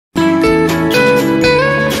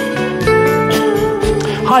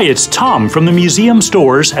Hi, it's Tom from the museum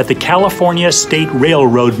stores at the California State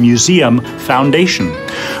Railroad Museum Foundation.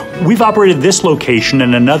 We've operated this location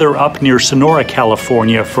and another up near Sonora,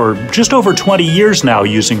 California for just over 20 years now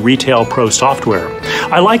using Retail Pro software.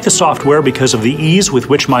 I like the software because of the ease with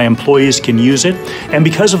which my employees can use it and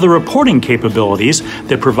because of the reporting capabilities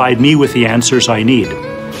that provide me with the answers I need.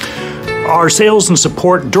 Our sales and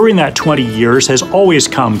support during that 20 years has always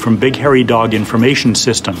come from Big Hairy Dog Information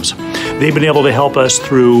Systems. They've been able to help us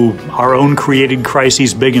through our own created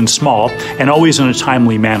crises, big and small, and always in a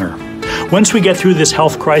timely manner. Once we get through this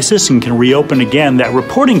health crisis and can reopen again, that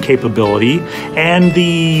reporting capability and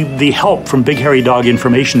the help from Big Hairy Dog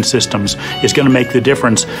Information Systems is going to make the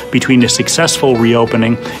difference between a successful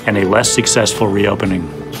reopening and a less successful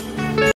reopening.